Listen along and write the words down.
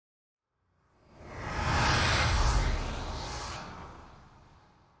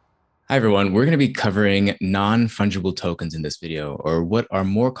Hi, everyone. We're going to be covering non-fungible tokens in this video, or what are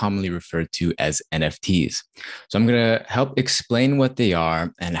more commonly referred to as NFTs. So I'm going to help explain what they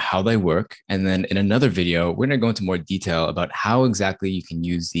are and how they work. And then in another video, we're going to go into more detail about how exactly you can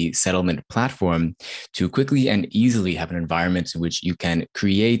use the SettleMint platform to quickly and easily have an environment in which you can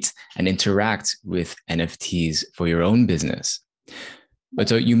create and interact with NFTs for your own business. But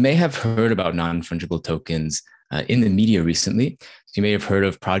so you may have heard about non-fungible tokens in the media recently. So you may have heard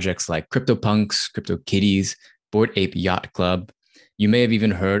of projects like CryptoPunks, CryptoKitties, Bored Ape Yacht Club. You may have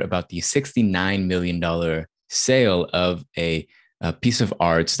even heard about the $69 million sale of a piece of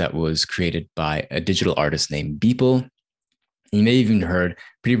art that was created by a digital artist named Beeple. You may have even heard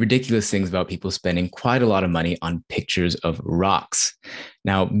pretty ridiculous things about people spending quite a lot of money on pictures of rocks.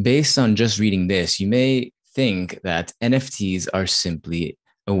 Now, based on just reading this, you may think that NFTs are simply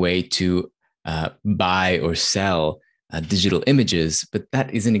a way to buy or sell digital images, but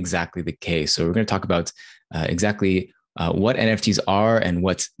that isn't exactly the case. So we're going to talk about exactly what NFTs are and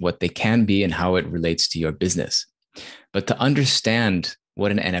what they can be and how it relates to your business. But to understand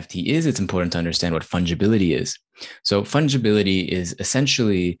what an NFT is, it's important to understand what fungibility is. So fungibility is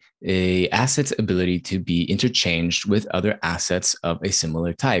essentially an asset's ability to be interchanged with other assets of a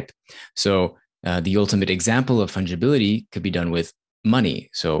similar type. So the ultimate example of fungibility could be done with money.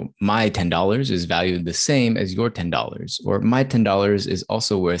 So my $10 is valued the same as your $10, or my $10 is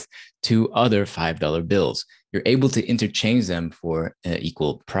also worth two other $5 bills. You're able to interchange them for an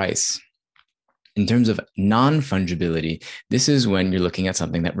equal price. In terms of non-fungibility, this is when you're looking at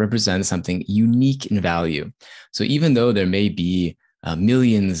something that represents something unique in value. So even though there may be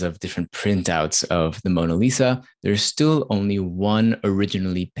millions of different printouts of the Mona Lisa, there's still only one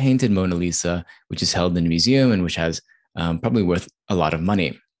originally painted Mona Lisa, which is held in a museum and which has probably worth a lot of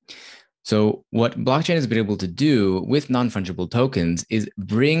money. So what blockchain has been able to do with non-fungible tokens is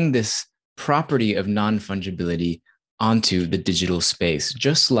bring this property of non-fungibility onto the digital space.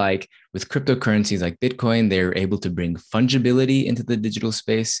 Just like with cryptocurrencies like Bitcoin, they're able to bring fungibility into the digital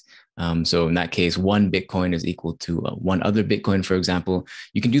space. So in that case, one Bitcoin is equal to one other Bitcoin, for example.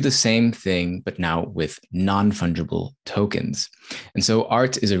 You can do the same thing, but now with non-fungible tokens. And so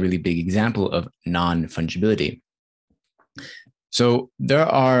art is a really big example of non-fungibility. So there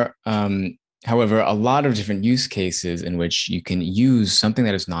are, however, a lot of different use cases in which you can use something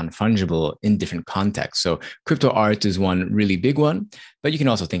that is non-fungible in different contexts. So crypto art is one really big one, but you can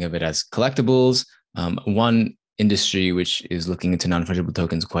also think of it as collectibles. One industry which is looking into non-fungible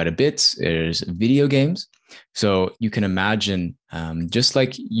tokens quite a bit is video games. So you can imagine just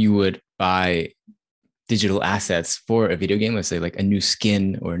like you would buy digital assets for a video game, let's say like a new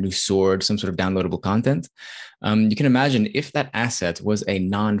skin or a new sword, some sort of downloadable content. You can imagine if that asset was a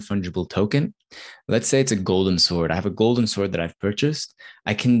non-fungible token. Let's say it's a golden sword. I have a golden sword that I've purchased.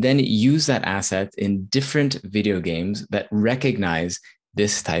 I can then use that asset in different video games that recognize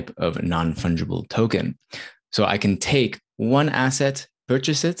this type of non-fungible token. So I can take one asset,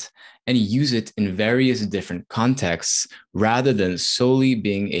 purchase it, and use it in various different contexts rather than solely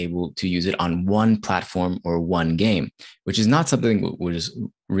being able to use it on one platform or one game, which is not something that was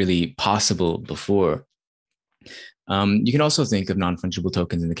really possible before. You can also think of non-fungible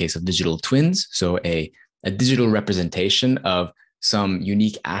tokens in the case of digital twins. So a digital representation of some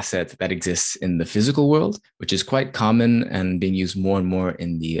unique asset that exists in the physical world, which is quite common and being used more and more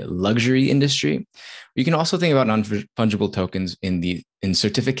in the luxury industry. You can also think about non-fungible tokens in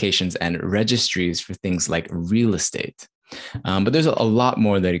certifications and registries for things like real estate. But there's a lot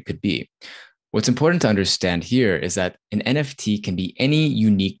more that it could be. What's important to understand here is that an NFT can be any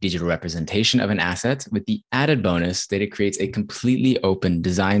unique digital representation of an asset with the added bonus that it creates a completely open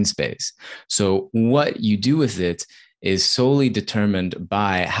design space. So what you do with it is solely determined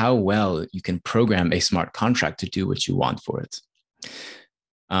by how well you can program a smart contract to do what you want for it.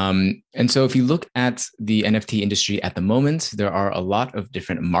 And so if you look at the NFT industry at the moment, there are a lot of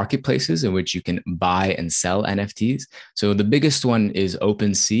different marketplaces in which you can buy and sell NFTs. So the biggest one is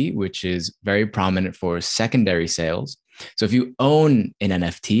OpenSea, which is very prominent for secondary sales. So if you own an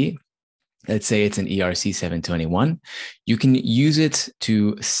NFT, let's say it's an ERC 721, you can use it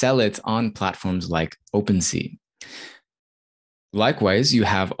to sell it on platforms like OpenSea. Likewise, you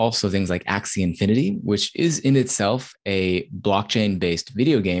have also things like Axie Infinity, which is in itself a blockchain-based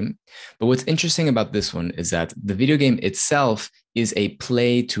video game. But what's interesting about this one is that the video game itself is a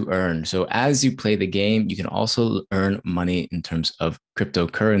play to earn. So as you play the game, you can also earn money in terms of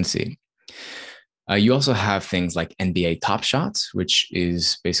cryptocurrency. You also have things like NBA Top Shots, which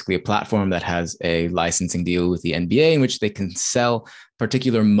is basically a platform that has a licensing deal with the NBA in which they can sell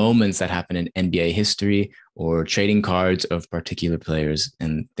particular moments that happen in NBA history or trading cards of particular players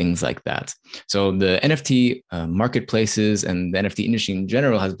and things like that. So the NFT marketplaces and the NFT industry in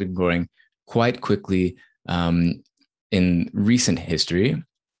general has been growing quite quickly in recent history.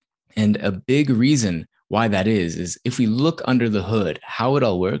 And a big reason why that is if we look under the hood, how it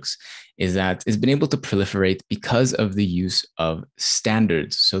all works is that it's been able to proliferate because of the use of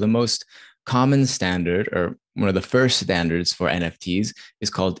standards. So the most common standard, or one of the first standards for NFTs, is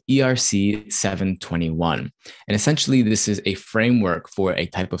called ERC 721. And essentially, this is a framework for a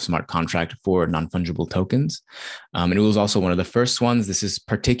type of smart contract for non-fungible tokens. And it was also one of the first ones. This is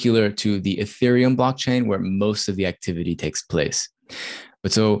particular to the Ethereum blockchain, where most of the activity takes place.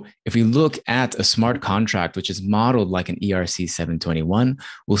 But so if we look at a smart contract, which is modeled like an ERC 721,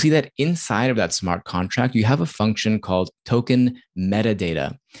 we'll see that inside of that smart contract, you have a function called token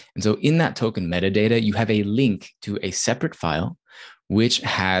metadata. And so in that token metadata, you have a link to a separate file, which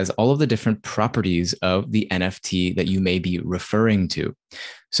has all of the different properties of the NFT that you may be referring to.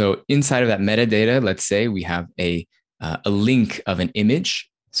 So inside of that metadata, let's say we have a link of an image.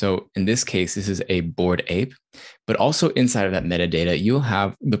 So in this case, this is a Bored Ape, but also inside of that metadata, you'll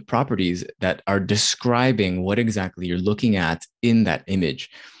have the properties that are describing what exactly you're looking at in that image.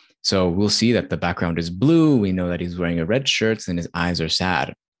 So we'll see that the background is blue. We know that he's wearing a red shirt and his eyes are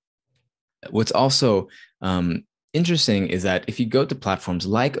sad. What's also interesting is that if you go to platforms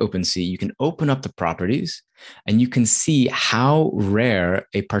like OpenSea, you can open up the properties and you can see how rare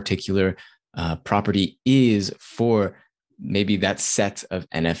a particular property is for maybe that set of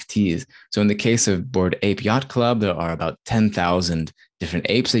NFTs. So in the case of Bored Ape Yacht Club, there are about 10,000 different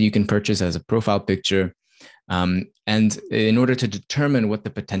apes that you can purchase as a profile picture. And in order to determine what the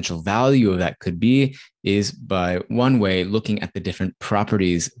potential value of that could be is by one way looking at the different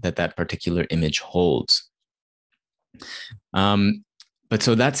properties that that particular image holds. But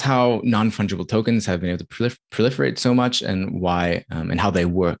so that's how non-fungible tokens have been able to proliferate so much and why and how they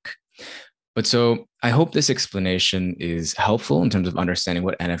work. But so I hope this explanation is helpful in terms of understanding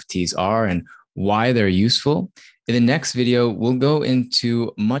what NFTs are and why they're useful. In the next video, we'll go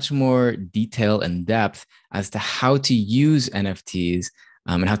into much more detail and depth as to how to use NFTs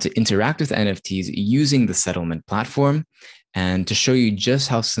and how to interact with NFTs using the SettleMint platform, and to show you just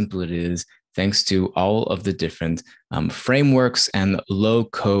how simple it is thanks to all of the different frameworks and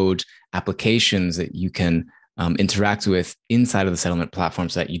low-code applications that you can interact with inside of the SettleMint platform,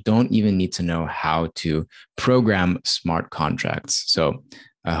 so that you don't even need to know how to program smart contracts. So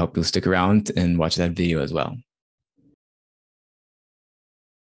I hope you'll stick around and watch that video as well.